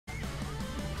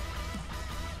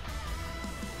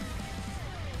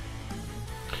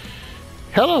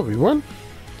Hello everyone,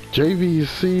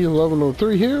 JVC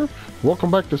 1103 here.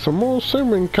 Welcome back to some more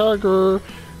Senran Kagura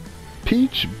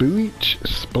Peach Bleach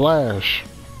Splash.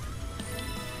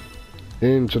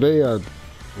 And today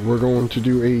we're going to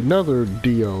do another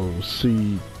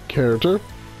DLC character,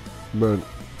 but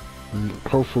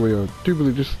hopefully I do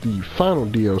believe this is the final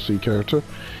DLC character.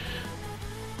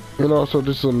 And also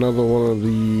this is another one of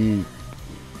the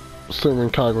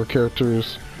Senran Kagura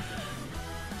characters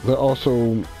that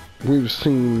also we've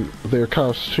seen their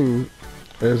costume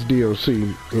as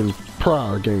DLC in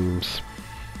prior games.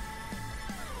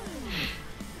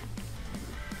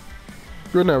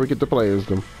 Right now we get to play as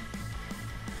them.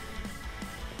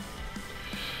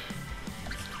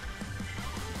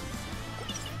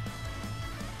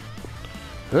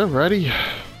 Alrighty.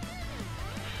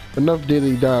 Enough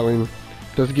dilly-dallying.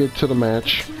 Let's get to the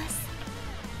match.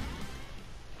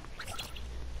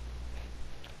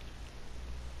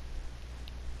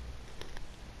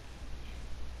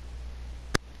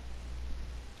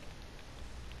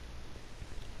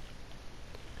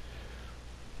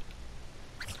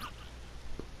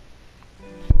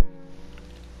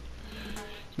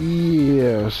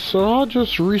 Yeah, so I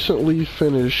just recently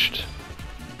finished,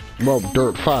 well,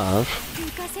 Dirt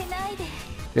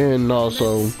 5, and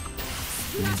also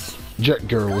Jet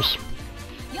Girls,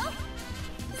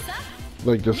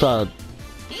 like the side,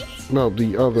 no,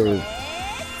 the other,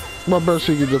 well,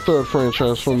 basically the third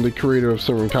franchise from the creator of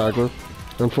Senran Kagura.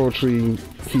 Unfortunately,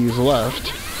 he's left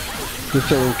the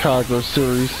Senran Kagura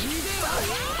series.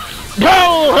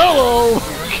 Oh, hello!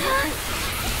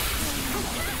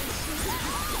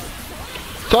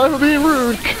 Time for being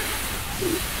rude.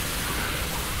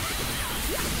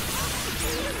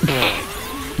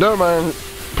 Never mind.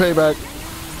 Payback.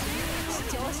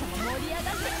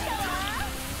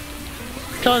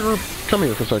 Kagura, come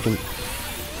here for a second.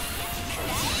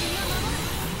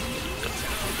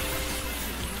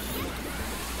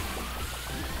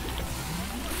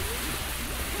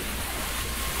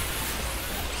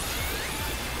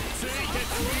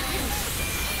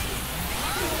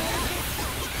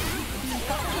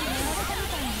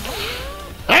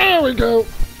 There we go.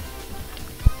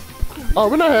 Oh,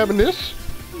 we're not having this.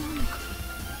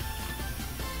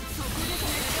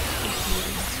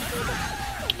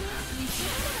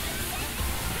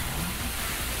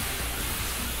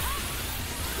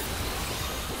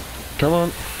 Come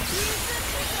on.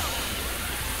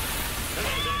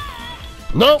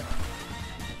 Nope.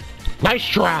 Nice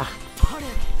try.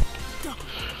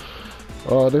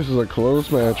 Oh, this is a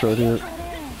close match right here.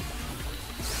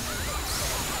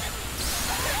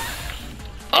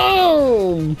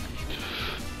 Oh!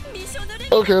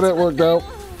 Okay, that worked out.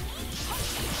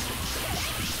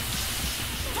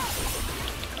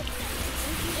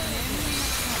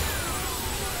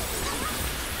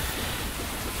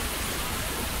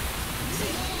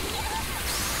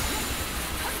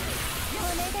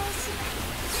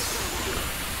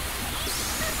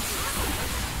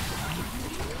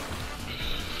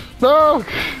 No!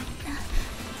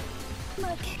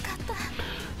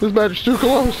 This match is too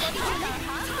close.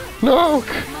 No!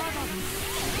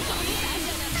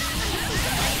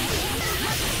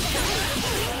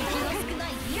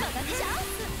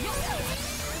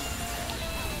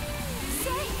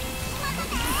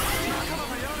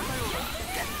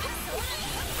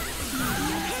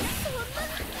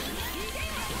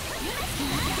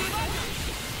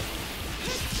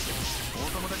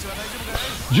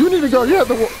 You need to go. You have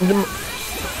to.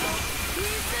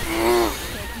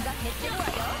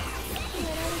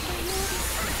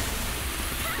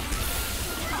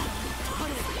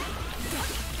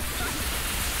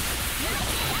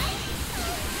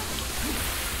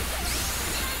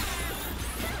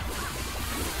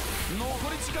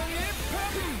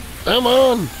 Come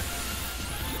on.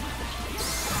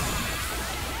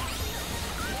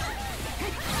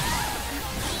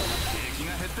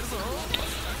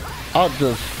 I'll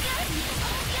just.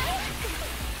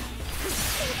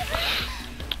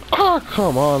 Oh,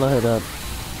 come on, I had that.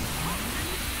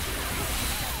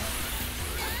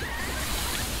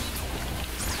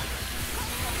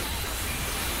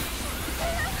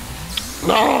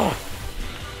 No!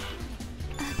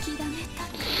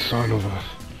 Son of a.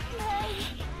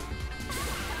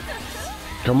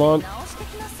 Come on.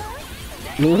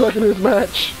 Look at this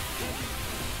match.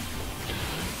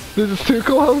 This is too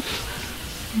close.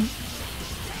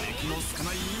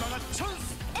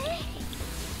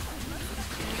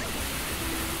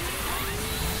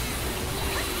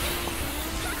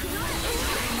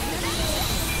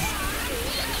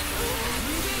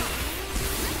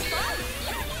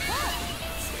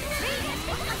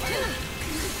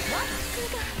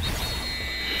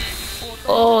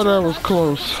 Oh, that was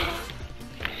close.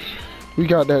 We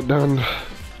got that done.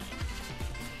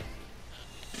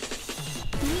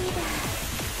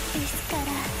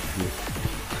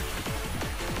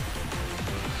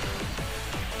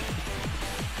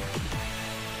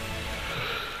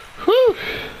 Whew.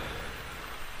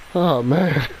 Oh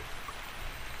man.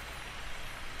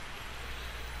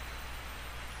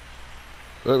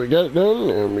 So we got it done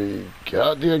and we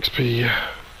got the XP.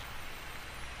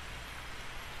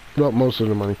 Well, most of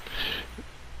the money.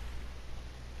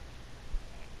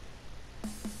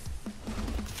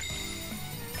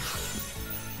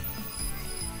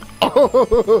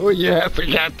 Oh yes,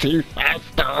 we got 2 fast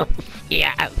stars.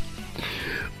 Yes.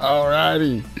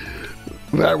 Alrighty.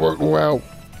 That worked well.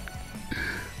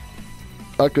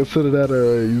 I consider that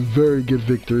a very good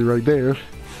victory right there.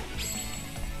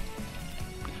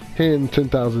 And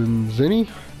 10,000 zenny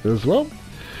as well.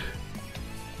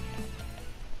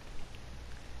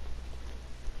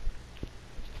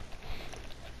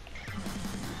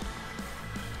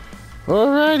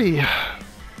 Alrighty.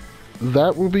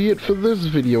 That will be it for this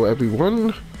video,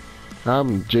 everyone.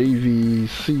 I'm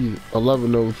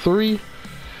JVC1103.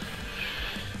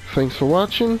 Thanks for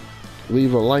watching.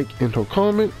 Leave a like and a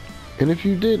comment. And if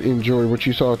you did enjoy what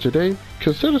you saw today,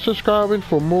 consider subscribing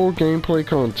for more gameplay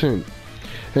content.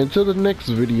 Until the next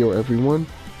video, everyone,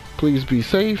 please be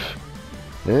safe.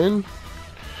 And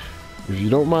if you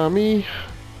don't mind me,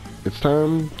 it's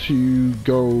time to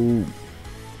go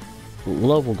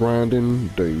level grinding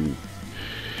the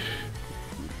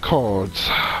cards.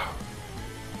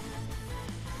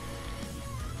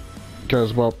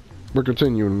 Because, well, we're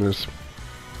continuing this.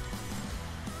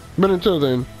 But until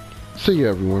then, see you,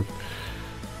 everyone.